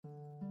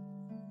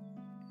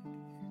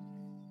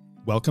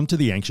Welcome to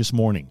The Anxious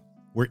Morning,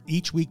 where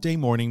each weekday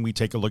morning we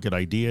take a look at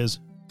ideas,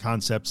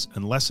 concepts,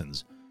 and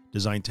lessons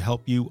designed to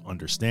help you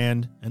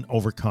understand and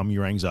overcome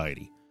your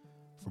anxiety.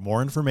 For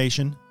more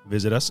information,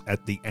 visit us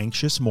at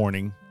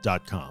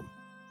theanxiousmorning.com.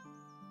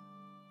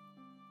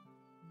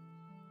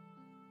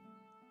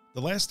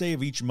 The last day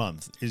of each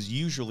month is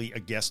usually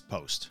a guest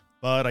post,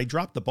 but I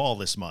dropped the ball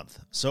this month,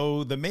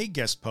 so the May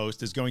guest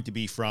post is going to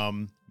be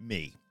from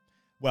me.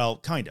 Well,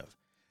 kind of.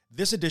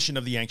 This edition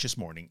of The Anxious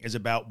Morning is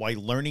about why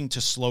learning to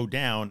slow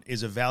down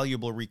is a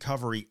valuable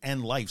recovery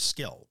and life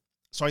skill.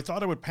 So I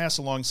thought I would pass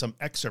along some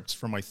excerpts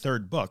from my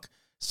third book,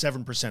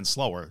 7%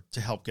 Slower, to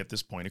help get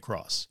this point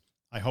across.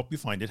 I hope you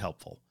find it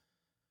helpful.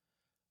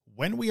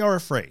 When we are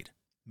afraid,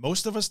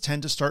 most of us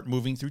tend to start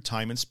moving through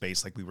time and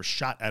space like we were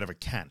shot out of a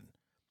cannon.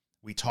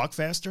 We talk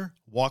faster,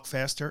 walk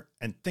faster,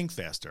 and think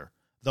faster,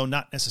 though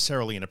not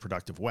necessarily in a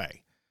productive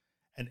way.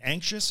 An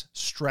anxious,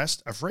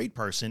 stressed, afraid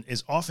person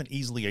is often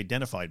easily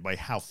identified by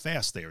how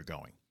fast they are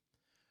going.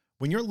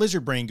 When your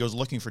lizard brain goes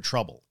looking for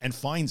trouble and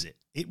finds it,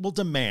 it will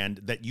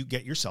demand that you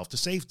get yourself to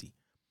safety.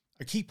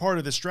 A key part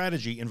of this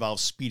strategy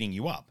involves speeding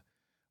you up.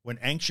 When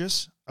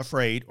anxious,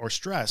 afraid, or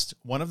stressed,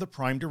 one of the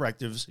prime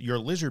directives your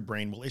lizard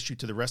brain will issue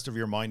to the rest of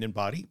your mind and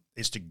body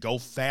is to go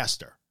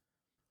faster.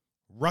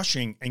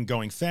 Rushing and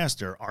going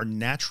faster are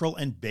natural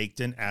and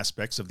baked-in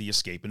aspects of the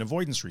escape and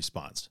avoidance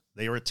response.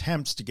 They are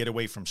attempts to get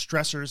away from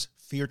stressors,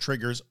 fear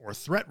triggers, or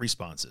threat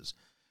responses.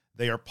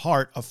 They are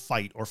part of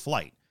fight or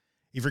flight.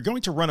 If you're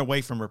going to run away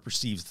from a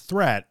perceived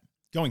threat,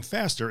 going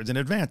faster is an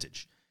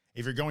advantage.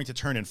 If you're going to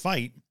turn and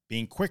fight,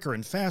 being quicker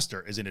and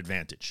faster is an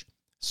advantage.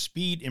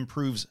 Speed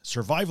improves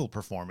survival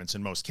performance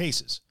in most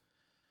cases.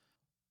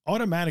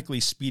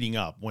 Automatically speeding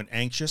up when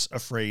anxious,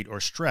 afraid,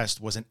 or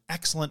stressed was an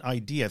excellent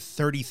idea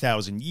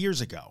 30,000 years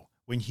ago,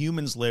 when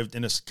humans lived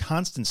in a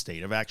constant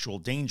state of actual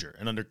danger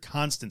and under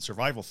constant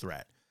survival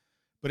threat.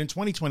 But in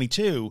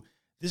 2022,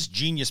 this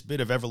genius bit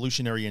of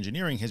evolutionary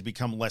engineering has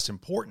become less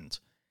important.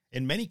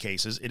 In many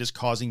cases, it is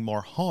causing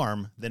more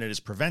harm than it is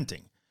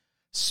preventing.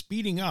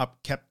 Speeding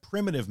up kept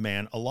primitive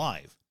man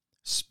alive.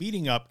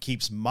 Speeding up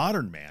keeps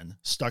modern man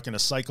stuck in a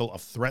cycle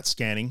of threat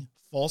scanning,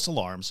 false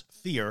alarms,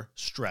 fear,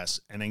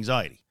 stress, and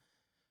anxiety.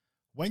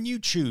 When you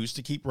choose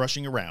to keep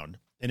rushing around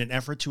in an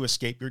effort to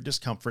escape your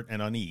discomfort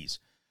and unease,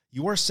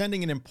 you are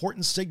sending an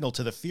important signal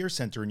to the fear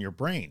center in your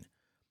brain.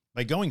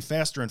 By going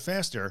faster and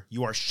faster,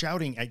 you are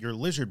shouting at your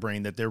lizard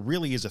brain that there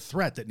really is a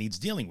threat that needs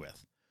dealing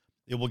with.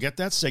 It will get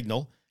that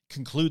signal,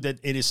 conclude that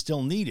it is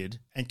still needed,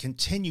 and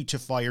continue to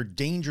fire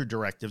danger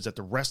directives at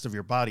the rest of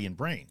your body and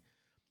brain.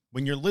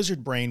 When your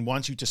lizard brain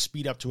wants you to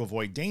speed up to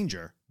avoid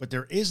danger, but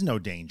there is no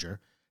danger,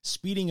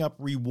 speeding up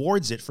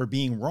rewards it for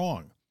being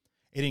wrong.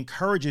 It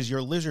encourages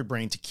your lizard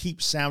brain to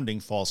keep sounding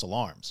false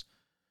alarms.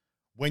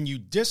 When you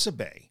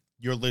disobey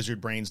your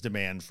lizard brain's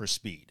demand for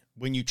speed,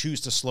 when you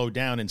choose to slow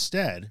down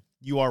instead,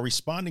 you are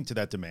responding to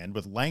that demand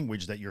with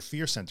language that your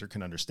fear center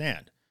can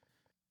understand.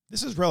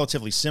 This is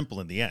relatively simple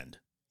in the end.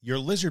 Your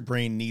lizard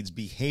brain needs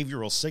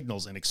behavioral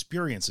signals and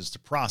experiences to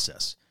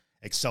process.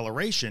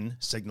 Acceleration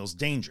signals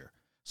danger.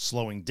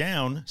 Slowing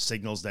down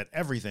signals that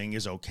everything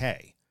is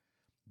okay.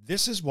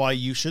 This is why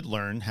you should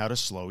learn how to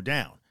slow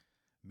down.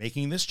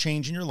 Making this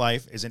change in your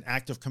life is an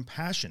act of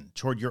compassion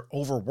toward your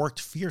overworked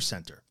fear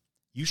center.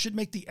 You should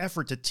make the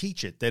effort to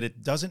teach it that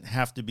it doesn't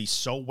have to be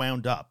so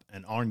wound up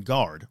and on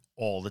guard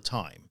all the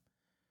time.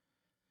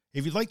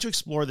 If you'd like to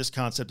explore this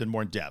concept in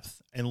more depth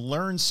and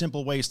learn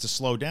simple ways to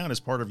slow down as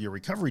part of your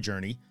recovery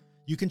journey,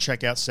 you can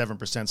check out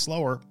 7%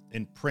 Slower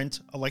in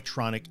print,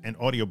 electronic, and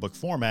audiobook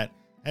format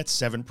at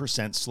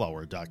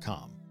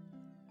 7%slower.com.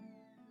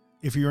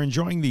 If you're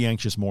enjoying The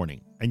Anxious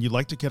Morning and you'd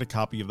like to get a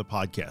copy of the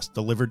podcast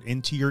delivered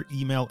into your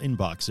email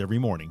inbox every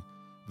morning,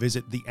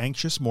 visit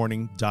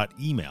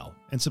theanxiousmorning.email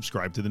and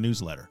subscribe to the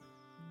newsletter.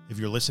 If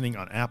you're listening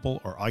on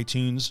Apple or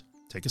iTunes,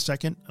 take a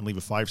second and leave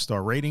a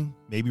 5-star rating,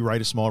 maybe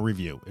write a small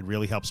review. It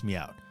really helps me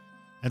out.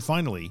 And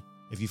finally,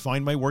 if you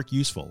find my work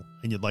useful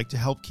and you'd like to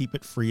help keep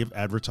it free of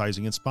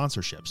advertising and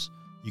sponsorships,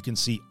 you can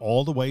see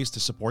all the ways to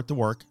support the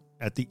work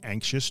at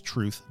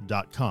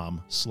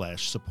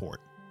theanxioustruth.com/support.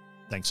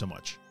 Thanks so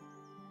much.